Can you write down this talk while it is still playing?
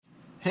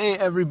Hey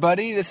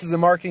everybody, this is the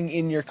Marketing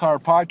in Your Car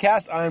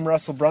podcast. I'm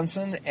Russell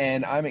Brunson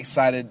and I'm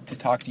excited to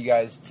talk to you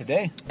guys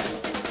today.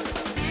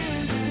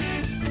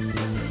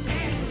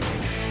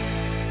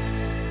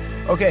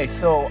 Okay,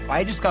 so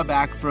I just got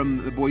back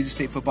from the Boise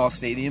State football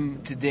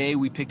stadium. Today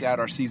we picked out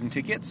our season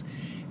tickets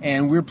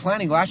and we were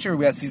planning, last year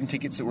we had season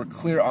tickets that were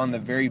clear on the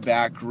very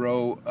back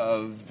row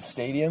of the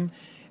stadium.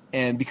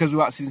 And because we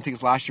bought season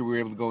tickets last year, we were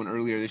able to go in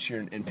earlier this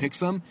year and pick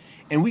some.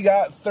 And we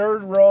got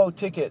third row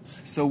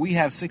tickets. So we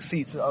have 6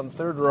 seats on the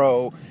third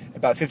row,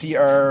 about 50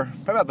 or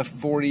probably about the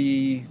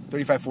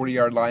 35, 40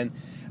 yard line.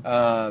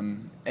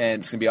 And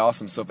it's going to be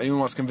awesome. So if anyone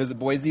wants to come visit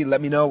Boise,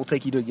 let me know. We'll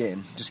take you to a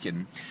game. Just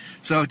kidding.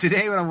 So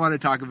today what I want to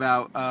talk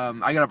about,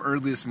 I got up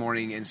early this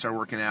morning and started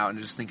working out and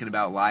just thinking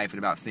about life and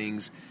about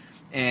things.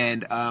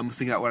 And I was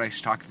thinking about what I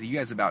should talk to you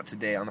guys about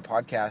today on the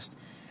podcast.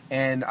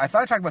 And I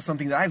thought I'd talk about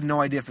something that I have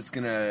no idea if it's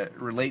going to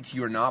relate to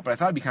you or not, but I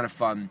thought it'd be kind of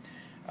fun.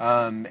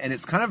 And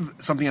it's kind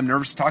of something I'm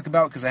nervous to talk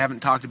about because I haven't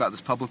talked about this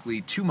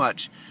publicly too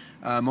much,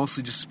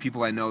 mostly just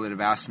people I know that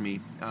have asked me.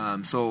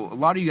 So a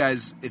lot of you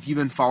guys, if you've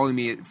been following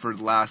me for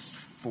the last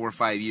 4 or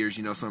 5 years,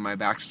 you know some of my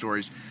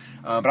backstories.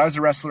 But I was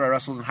a wrestler. I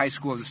wrestled in high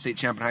school. I was a state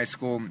champ in high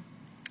school.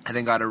 I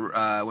then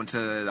went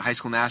to the high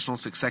school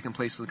nationals, took second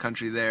place in the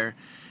country there.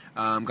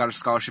 Got a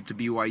scholarship to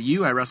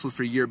BYU. I wrestled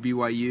for a year at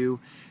BYU.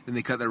 Then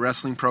they cut their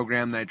wrestling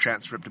program. Then I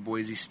transferred up to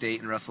Boise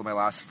State and wrestled my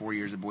last 4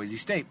 years at Boise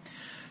State.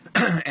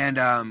 And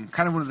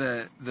kind of one of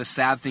the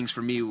sad things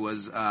for me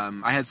was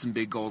I had some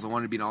big goals. I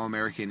wanted to be an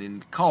All-American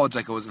in college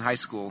like I was in high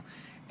school,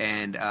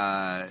 and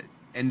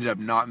ended up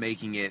not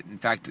making it. In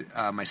fact,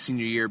 my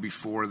senior year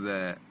before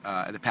the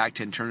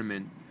Pac-10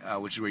 tournament,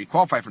 which is where you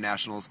qualify for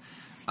nationals,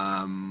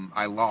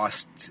 I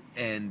lost.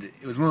 And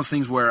it was one of those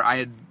things where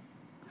I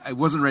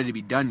wasn't ready to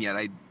be done yet.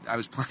 I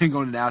was planning on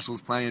going to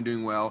nationals, planning on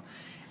doing well,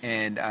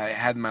 and I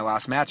had my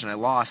last match, and I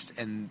lost,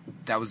 and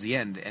that was the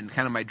end. And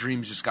kind of my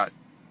dreams just got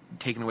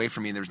taken away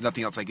from me, and there was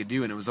nothing else I could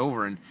do, and it was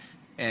over.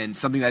 And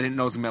something that I didn't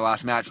know was my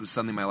last match was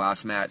suddenly my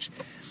last match.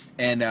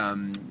 And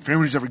for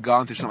anyone who's ever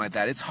gone through something like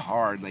that, it's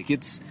hard. Like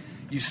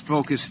you've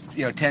focused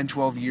 10,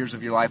 12 years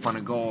of your life on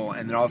a goal,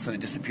 and then all of a sudden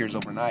it disappears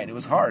overnight. It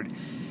was hard.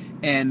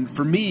 And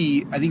for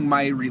me, I think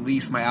my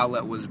release, my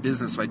outlet was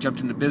business. So I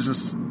jumped into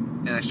business,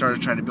 and I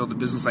started trying to build a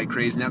business like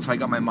crazy, and that's how I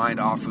got my mind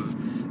off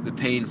of the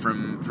pain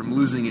from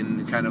losing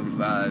and kind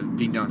of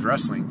being done with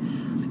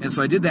wrestling. And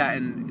so I did that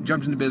and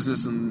jumped into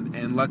business,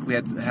 and luckily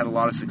I had a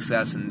lot of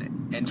success.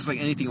 And just like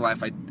anything in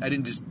life, I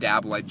didn't just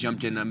dabble. I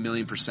jumped in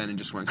 1,000,000% and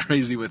just went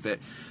crazy with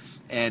it.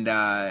 And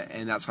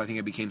that's how I think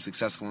I became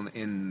successful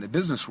in the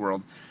business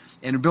world.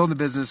 And building the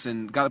business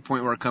and got to the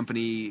point where our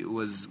company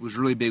was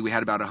really big. We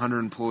had about 100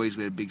 employees.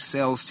 We had a big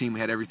sales team. We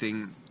had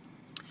everything.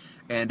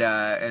 And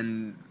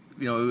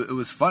it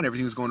was fun.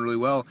 Everything was going really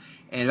well.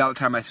 And about the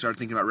time I started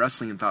thinking about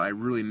wrestling and thought I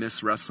really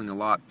miss wrestling a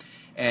lot.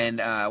 And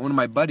one of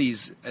my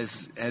buddies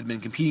had been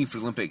competing for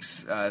the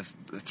Olympics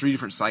 3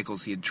 different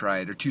cycles he had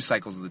tried, or 2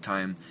 cycles at the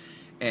time.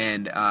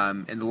 And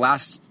the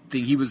last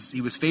thing, he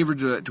was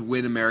favored to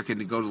win America and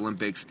to go to the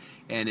Olympics.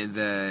 And in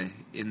the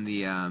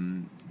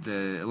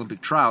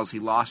Olympic trials, he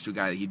lost to a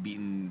guy that he'd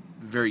beaten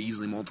very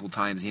easily multiple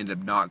times. He ended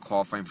up not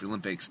qualifying for the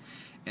Olympics.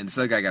 And this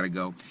other guy got to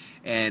go.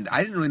 And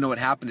I didn't really know what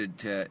happened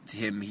to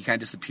him. He kind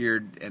of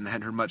disappeared and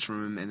hadn't heard much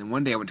from him. And then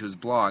one day I went to his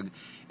blog.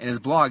 And his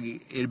blog,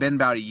 it had been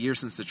about a year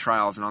since the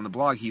trials. And on the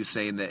blog he was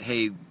saying that,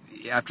 hey,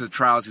 after the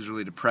trials he was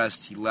really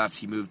depressed. He left.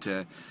 He moved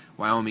to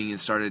Wyoming and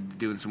started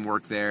doing some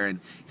work there.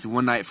 And he said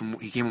one night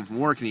he came home from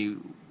work and he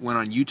went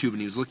on YouTube and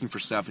he was looking for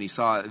stuff. And he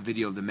saw a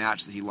video of the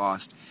match that he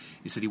lost.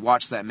 He said he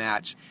watched that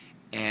match.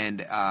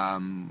 And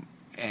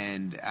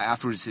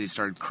afterwards he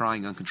started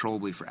crying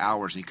uncontrollably for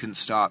hours. And he couldn't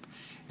stop.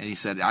 And he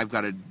said, I've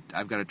got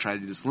to try to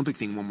do this Olympic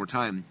thing one more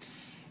time.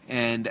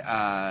 And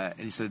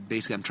he said,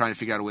 basically, I'm trying to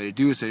figure out a way to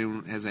do this. If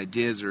anyone has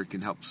ideas or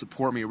can help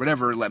support me or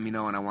whatever, let me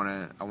know, and I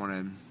want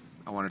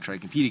to try to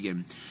compete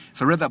again.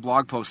 So I read that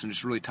blog post and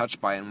just really touched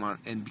by it.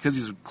 And because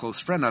he's a close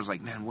friend, I was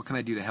like, man, what can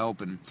I do to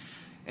help? And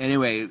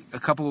anyway, a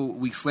couple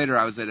weeks later,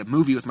 I was at a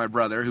movie with my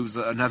brother, who was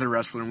another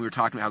wrestler, and we were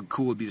talking about how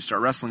cool it would be to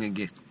start wrestling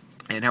again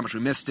and how much we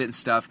missed it and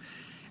stuff.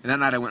 And that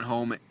night I went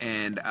home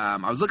and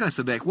I was looking, I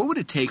said, like, what would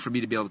it take for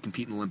me to be able to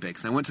compete in the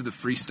Olympics? And I went to the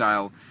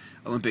freestyle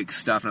Olympic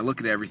stuff and I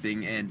looked at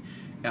everything, and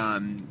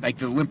like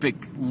the Olympic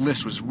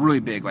list was really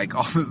big. Like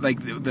all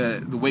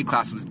the weight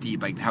class was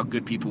deep, like how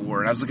good people were.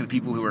 And I was looking at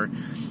people who were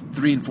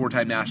 3- and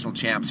 4-time national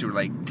champs who were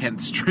like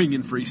 10th string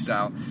in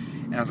freestyle.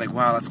 And I was like,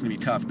 wow, that's going to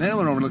be tough. And then I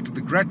went over and looked at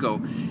the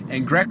Greco.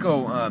 And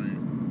Greco,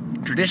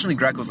 traditionally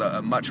Greco's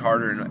a much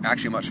harder and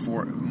actually a much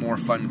more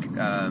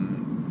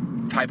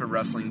fun type of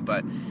wrestling,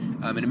 but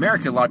in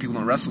America, a lot of people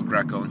don't wrestle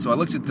Greco, and so I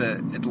looked at the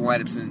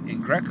lineups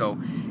in Greco,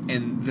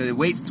 and the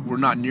weights were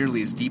not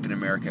nearly as deep in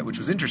America, which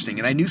was interesting.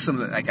 And I knew some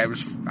of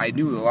the I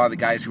knew a lot of the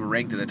guys who were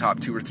ranked in the top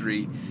 2 or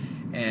 3,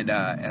 and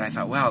I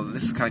thought, wow,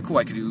 this is kind of cool.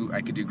 I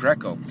could do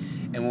Greco.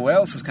 And what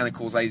else was kind of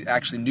cool is I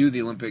actually knew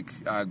the Olympic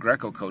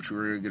Greco coach. We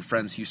were good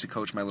friends. He used to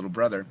coach my little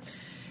brother.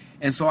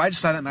 And so I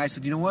decided, and I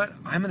said, you know what?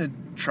 I'm going to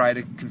try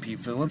to compete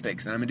for the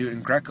Olympics, and I'm going to do it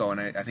in Greco, and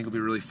I think it'll be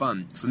really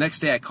fun. So next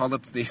day I called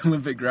up the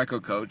Olympic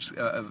Greco coach.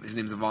 His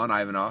name's Ivan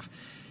Ivanov,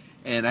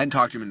 and I hadn't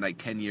talked to him in like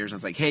 10 years. I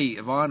was like, hey,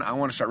 Ivan, I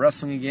want to start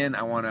wrestling again.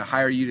 I want to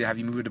hire you to have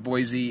you move to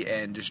Boise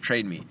and just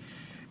train me.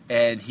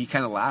 And he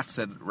kind of laughed,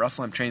 said,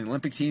 Russell, I'm training the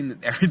Olympic team.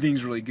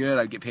 Everything's really good.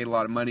 I get paid a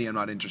lot of money. I'm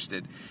not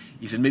interested.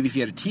 He said, maybe if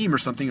you had a team or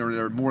something,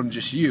 or more than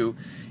just you.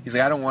 He's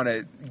like, I don't want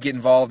to get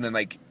involved, and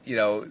then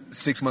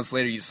 6 months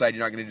later you decide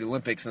you're not going to do the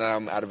Olympics, and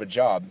I'm out of a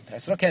job. I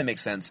said, okay, that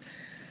makes sense.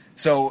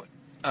 So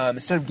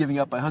instead of giving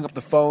up, I hung up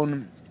the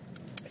phone,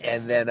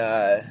 and then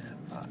I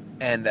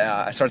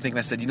started thinking.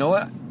 I said, you know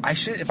what?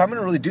 If I'm going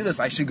to really do this,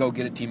 I should go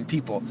get a team of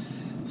people.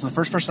 So the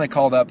first person I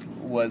called up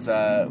was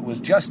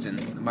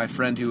Justin, my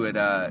friend who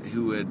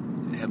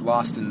had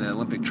lost in the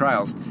Olympic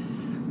trials.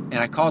 And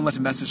I called and left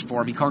a message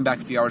for him. He called me back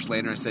a few hours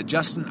later and I said,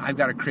 Justin, I've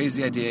got a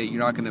crazy idea you're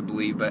not going to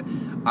believe, but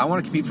I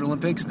want to compete for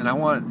Olympics, and I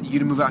want you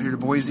to move out here to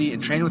Boise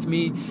and train with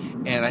me,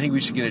 and I think we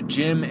should get a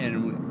gym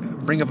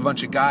and bring up a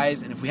bunch of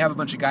guys, and if we have a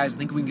bunch of guys, I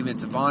think we can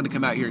convince Yvonne to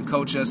come out here and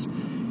coach us,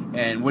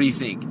 and what do you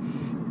think?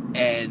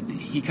 And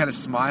he kind of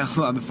smiled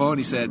on the phone.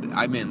 He said,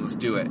 I'm in, let's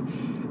do it.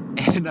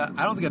 And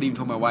I don't think I'd even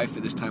told my wife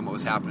at this time what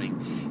was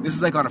happening. This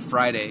is like on a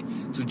Friday.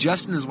 So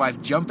Justin and his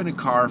wife jump in a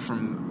car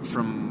from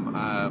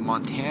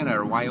Montana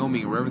or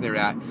Wyoming or wherever they're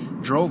at,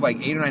 drove like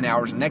 8 or 9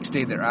 hours. The next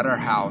day they're at our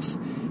house,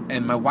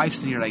 and my wife's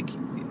sitting here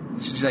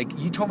she's like,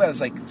 you told me that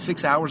was like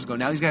 6 hours ago.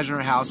 Now these guys are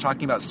in our house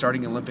talking about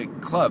starting an Olympic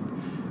club.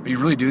 Are you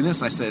really doing this?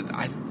 And I said,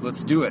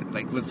 let's do it.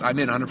 I'm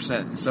in 100%.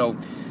 And so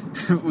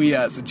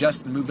so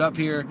Justin moved up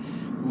here.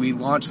 We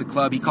launched the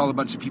club. He called a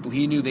bunch of people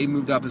he knew. They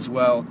moved up as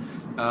well.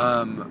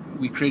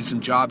 We created some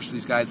jobs for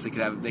these guys so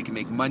they could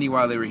make money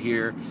while they were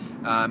here.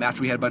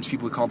 After we had a bunch of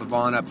people, we called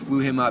Yvonne up, flew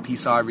him up. He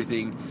saw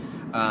everything,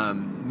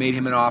 made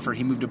him an offer.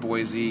 He moved to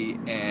Boise,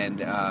 and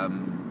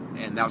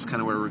that was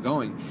kind of where we were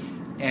going.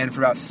 And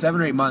for about 7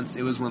 or 8 months,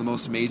 it was one of the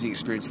most amazing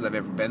experiences I've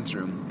ever been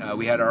through.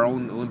 We had our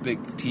own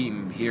Olympic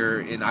team here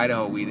in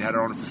Idaho. We had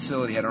our own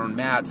facility, had our own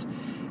mats.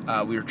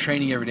 We were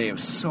training every day. It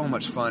was so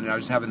much fun, and I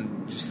was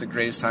having just the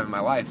greatest time of my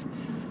life.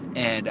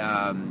 And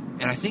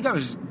I think I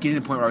was getting to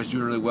the point where I was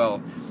doing really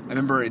well. I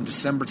remember in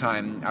December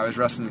time, I was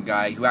wrestling the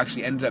guy who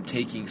actually ended up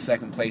taking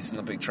second place in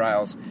Olympic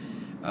trials.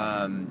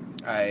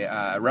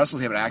 I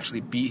wrestled him and I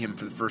actually beat him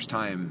for the first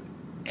time.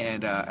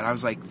 And I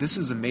was like, this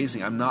is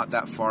amazing. I'm not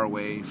that far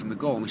away from the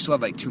goal. And we still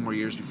have like 2 more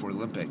years before the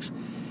Olympics.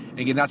 And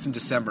again, that's in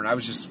December. And I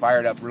was just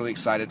fired up, really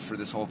excited for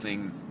this whole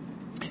thing.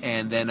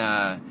 And then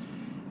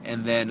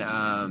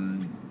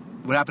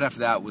what happened after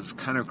that was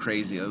kind of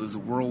crazy. It was a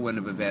whirlwind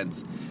of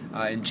events.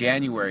 In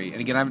January,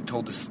 and again, I haven't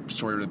told this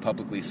story really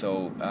publicly,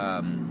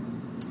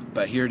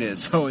 but here it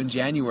is. So in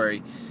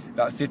January,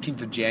 about the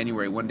 15th of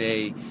January, one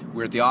day,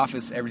 we're at the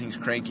office, everything's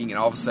cranking, and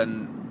all of a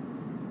sudden,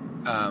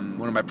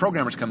 one of my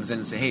programmers comes in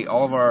and say, hey,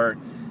 all of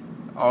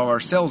our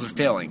sales are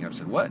failing. I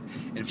said, what?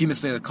 And a few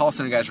minutes later, the call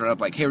center guys run up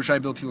like, hey, we're trying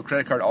to build people a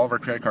credit card. All of our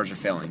credit cards are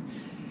failing.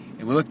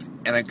 And we looked,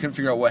 and I couldn't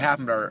figure out what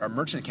happened. Our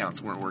merchant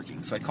accounts weren't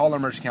working. So I called our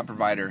merchant account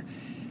provider,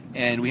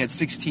 and we had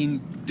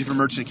 16 different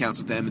merchant accounts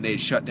with them, and they had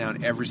shut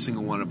down every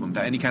single one of them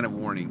without any kind of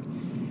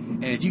warning.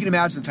 And if you can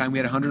imagine the time, we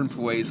had 100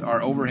 employees.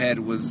 Our overhead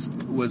was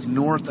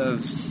north of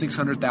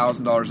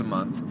 $600,000 a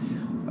month,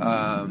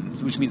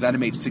 which means I'd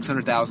have made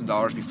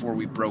 $600,000 before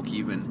we broke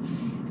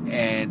even.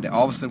 And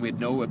all of a sudden, we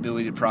had no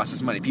ability to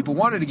process money. People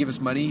wanted to give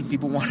us money.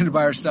 People wanted to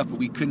buy our stuff, but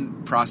we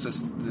couldn't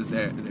process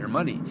their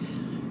money.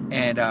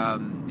 And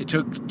it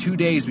took 2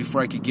 days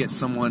before I could get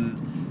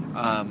someone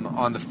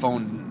on the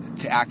phone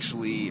to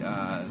actually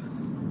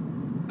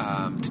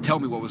to tell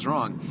me what was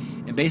wrong.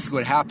 And basically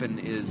what happened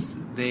is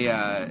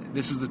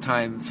this is the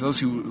time, for those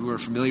who are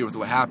familiar with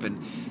what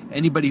happened,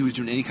 anybody who was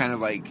doing any kind of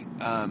like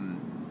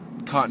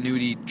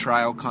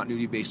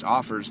continuity-based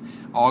offers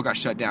all got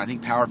shut down. I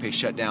think PowerPay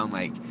shut down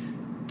like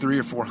 300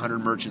 or 400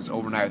 merchants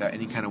overnight without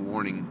any kind of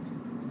warning.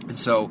 And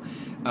so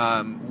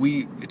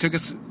it took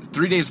us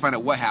 3 days to find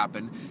out what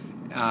happened.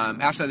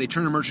 After that, they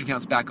turned our merchant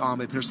accounts back on.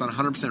 They put us on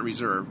 100%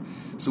 reserve.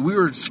 So we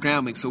were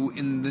scrambling. So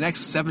in the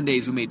next 7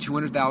 days, we made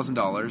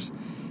 $200,000.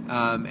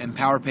 And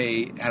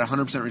PowerPay had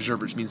 100%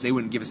 reserve, which means they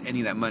wouldn't give us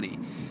any of that money.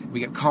 We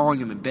kept calling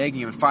them and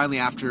begging them. And finally,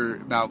 after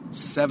about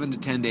 7 to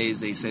 10 days,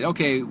 they said,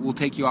 okay, we'll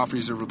take you off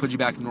reserve. We'll put you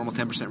back in normal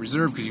 10%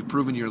 reserve because you've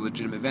proven you're a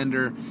legitimate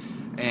vendor.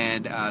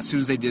 And as soon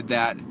as they did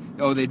that,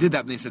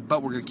 and they said,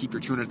 but we're going to keep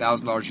your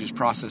 $200,000 you just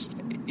processed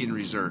in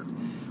reserve.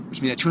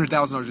 Which means that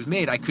 $200,000 was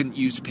made, I couldn't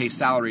use to pay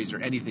salaries or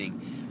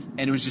anything.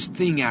 And it was just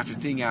thing after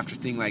thing after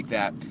thing like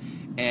that.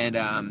 And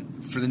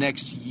for the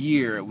next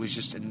year, it was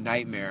just a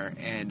nightmare.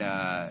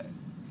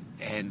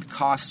 And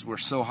costs were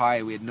so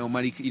high, we had no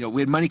money.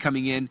 We had money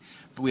coming in,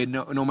 but we had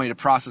no money to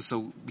process.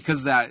 So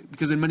because we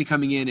had money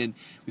coming in and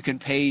we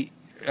couldn't pay,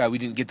 we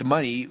didn't get the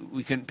money,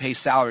 we couldn't pay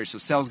salaries. So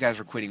sales guys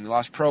were quitting. We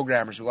lost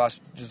programmers, we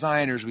lost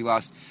designers, we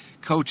lost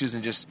coaches,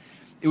 and just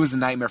it was a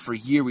nightmare. For a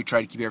year, we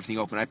tried to keep everything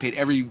open. I paid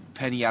every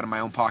penny out of my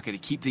own pocket to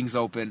keep things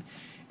open,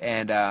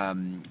 and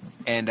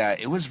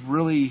it was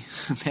really,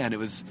 man, it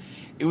was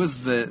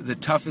the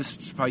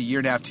toughest probably year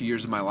and a half, 2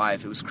 years of my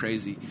life. It was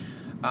crazy.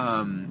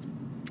 And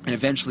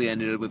eventually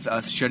ended with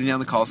us shutting down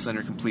the call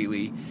center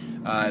completely.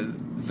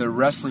 The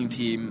wrestling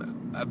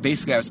team,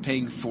 basically I was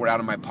paying for it out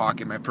of my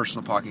pocket, my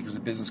personal pocket, because the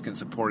business couldn't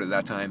support it at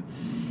that time.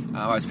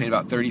 I was paying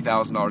about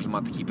 $30,000 a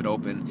month to keep it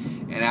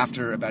open. And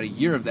after about a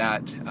year of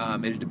that, it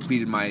had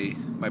depleted my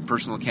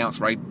personal accounts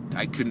where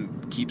I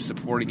couldn't keep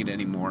supporting it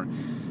anymore.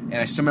 And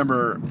I still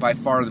remember by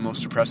far the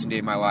most depressing day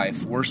of my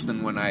life, worse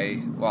than when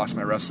I lost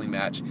my wrestling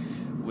match,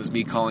 was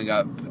me calling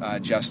up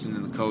Justin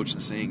and the coach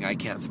and saying, I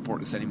can't support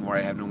this anymore,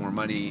 I have no more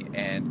money,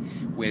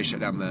 and way to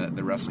shut down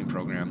the wrestling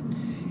program.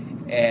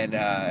 And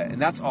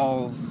that's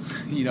all,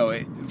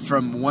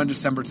 from one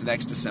December to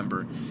next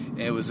December.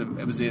 It was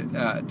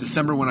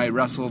December when I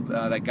wrestled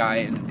that guy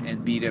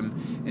and beat him,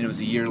 and it was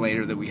a year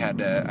later that I had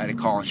to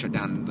call and shut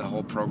down the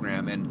whole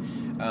program,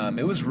 and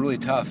it was really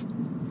tough.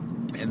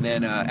 And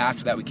then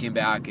after that, we came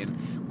back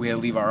and we had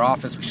to leave our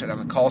office. We shut down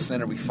the call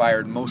center. We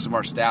fired most of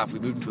our staff. We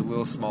moved into a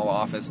little small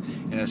office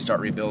and had to start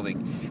rebuilding.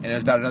 And it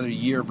was about another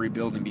year of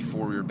rebuilding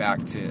before we were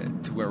back to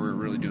where we were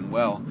really doing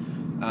well.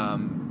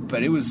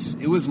 But it was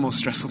the most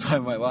stressful time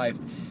of my life,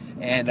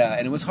 and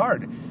it was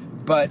hard.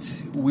 But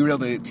we were able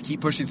to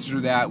keep pushing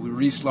through that. We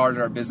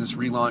restarted our business,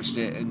 relaunched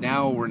it, and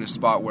now we're in a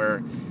spot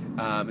where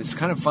it's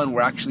kind of fun.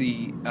 We're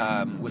actually,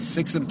 with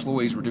 6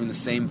 employees, we're doing the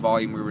same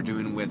volume we were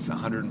doing with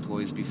 100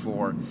 employees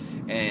before.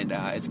 And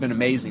it's been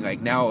amazing.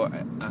 Like now,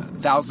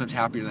 1,000 times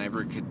happier than I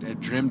ever could have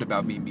dreamed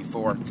about being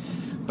before.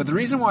 But the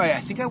reason why I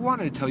think I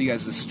wanted to tell you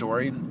guys this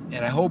story, and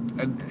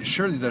I'm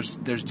sure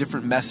there's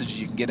different messages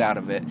you can get out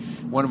of it.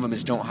 One of them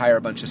is don't hire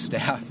a bunch of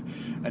staff.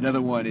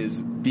 Another one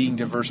is being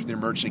diverse with your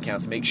merchant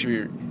accounts. Make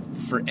sure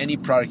for any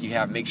product you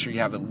have, make sure you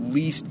have at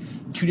least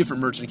 2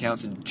 different merchant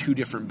accounts and 2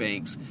 different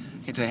banks.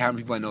 I can't tell you how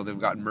many people I know that have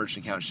gotten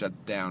merchant accounts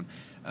shut down.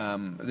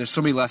 There's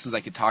so many lessons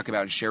I could talk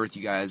about and share with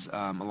you guys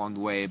along the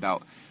way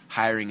about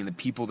hiring and the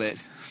people that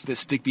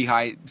stick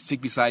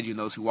beside you and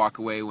those who walk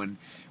away when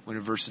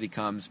adversity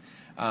comes.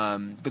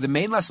 But the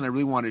main lesson I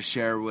really wanted to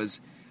share was,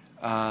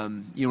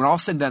 when all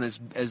said and done,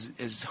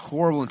 as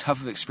horrible and tough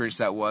of an experience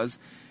that was,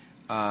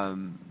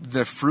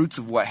 the fruits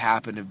of what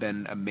happened have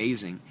been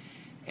amazing.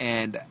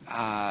 And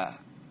I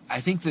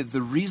think that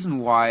the reason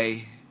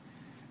why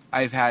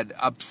I've had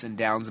ups and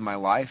downs in my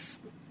life,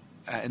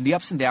 and the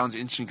ups and downs are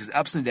interesting because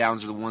ups and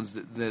downs are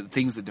the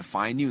things that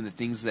define you and the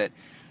things that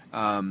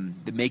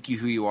make you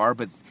who you are.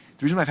 But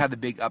the reason I've had the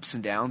big ups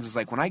and downs is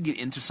like when I get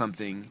into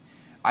something,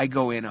 I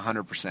go in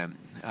 100%.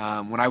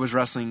 When I was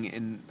wrestling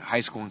in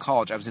high school and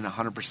college, I was in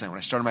 100%. When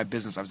I started my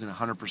business, I was in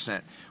 100%.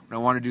 When I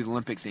wanted to do the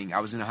Olympic thing,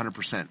 I was in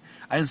 100%.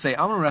 I didn't say,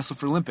 I'm going to wrestle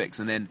for Olympics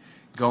and then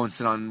go and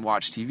sit on and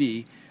watch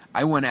TV.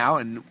 I went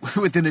out and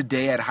within a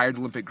day I'd hired an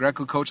Olympic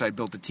Greco coach, I'd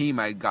built a team,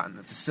 I'd gotten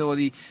a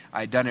facility,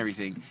 I'd done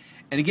everything.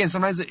 And again,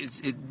 sometimes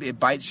it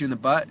bites you in the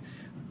butt,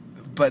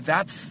 but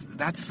that's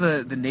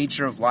the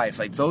nature of life.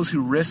 Like those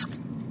who risk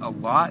a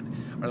lot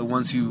are the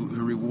ones who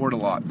reward a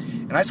lot.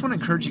 And I just want to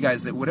encourage you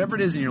guys that whatever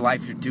it is in your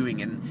life you're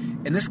doing,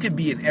 and this could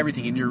be in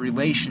everything, in your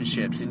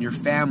relationships, in your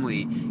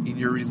family, in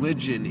your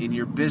religion, in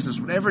your business,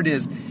 whatever it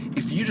is,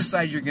 if you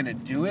decide you're going to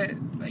do it,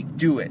 like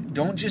do it.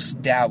 Don't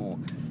just dabble.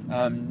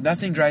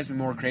 Nothing drives me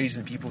more crazy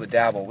than people that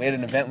dabble. We had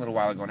an event a little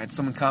while ago and I had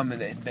someone come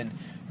and they had been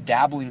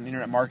dabbling in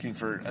internet marketing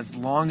for as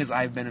long as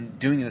I've been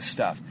doing this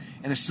stuff,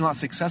 and they're still not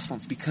successful.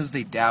 It's because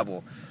they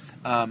dabble.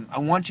 I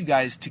want you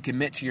guys to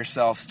commit to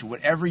yourselves to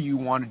whatever you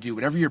want to do,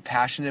 whatever you're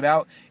passionate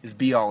about, is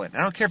be all in.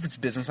 I don't care if it's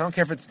business, I don't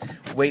care if it's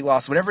weight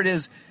loss, whatever it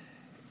is,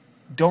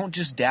 don't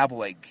just dabble.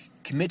 Like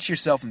commit to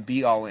yourself and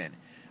be all in.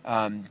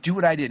 Do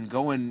what I did and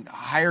go and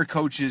hire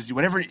coaches,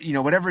 whatever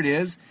it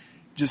is,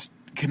 just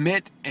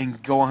commit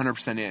and go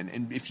 100% in.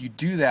 And if you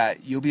do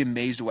that, you'll be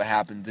amazed at what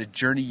happens. The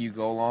journey you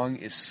go along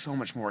is so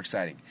much more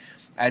exciting.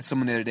 I had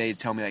someone the other day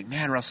tell me, like,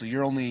 man, Russell,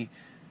 you're only,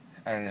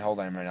 I don't know how old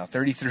I am right now,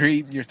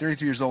 33. You're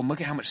 33 years old, and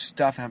look at how much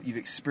stuff you've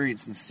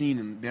experienced and seen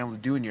and been able to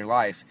do in your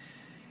life.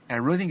 And I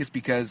really think it's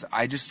because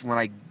when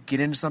I get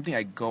into something,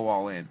 I go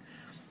all in.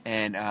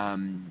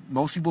 And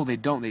most people, they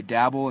don't. They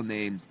dabble and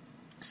they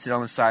sit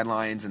on the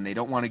sidelines and they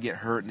don't want to get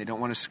hurt and they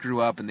don't want to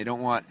screw up and they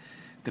don't want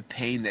the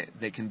pain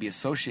that can be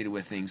associated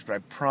with things. But I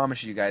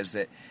promise you guys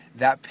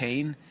that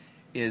pain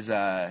is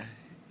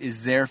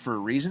there for a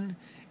reason.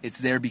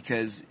 It's there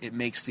because it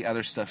makes the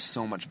other stuff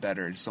so much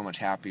better and so much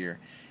happier.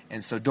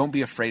 And so don't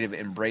be afraid of it.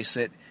 Embrace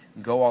it.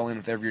 Go all in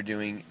with whatever you're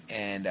doing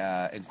and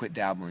quit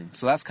dabbling.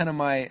 So that's kind of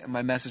my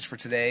message for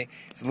today.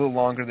 It's a little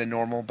longer than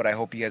normal, but I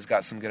hope you guys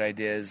got some good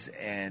ideas.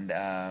 And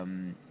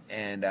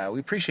we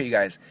appreciate you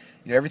guys.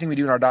 Everything we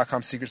do in our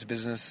 .com secrets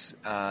business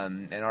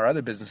and our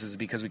other businesses is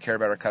because we care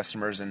about our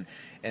customers. And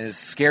as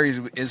scary as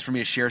it is for me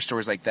to share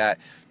stories like that,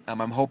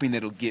 I'm hoping that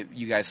it'll give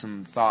you guys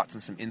some thoughts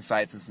and some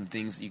insights and some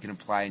things that you can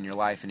apply in your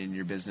life and in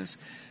your business.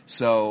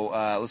 So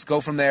let's go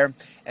from there.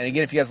 And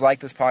again, if you guys like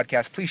this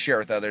podcast, please share it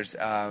with others.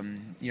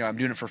 I'm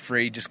doing it for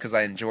free just because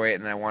I enjoy it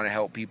and I want to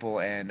help people.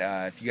 And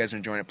if you guys are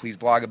enjoying it, please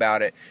blog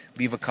about it,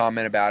 leave a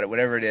comment about it,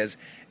 whatever it is.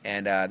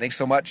 And thanks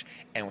so much,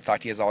 and we'll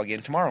talk to you guys all again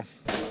tomorrow.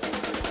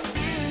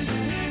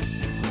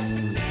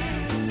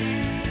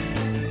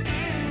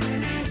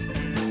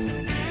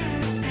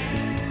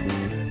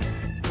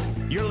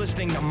 You're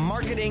listening to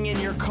Marketing in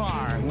Your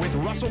Car with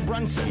Russell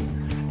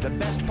Brunson, the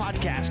best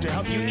podcast to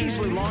help you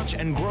easily launch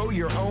and grow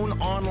your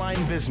own online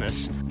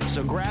business.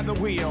 So grab the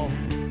wheel,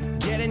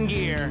 get in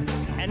gear,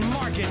 and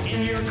market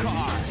in your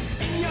car.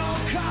 In your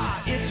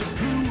car, it's a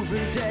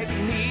proven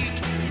technique.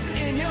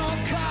 In your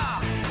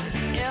car,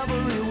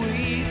 every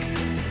week.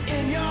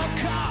 In your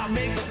car,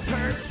 make a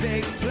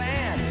perfect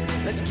plan.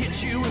 Let's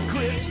get you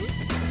equipped,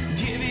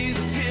 give you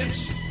the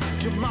tips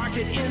to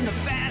market in the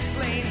fast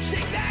lane.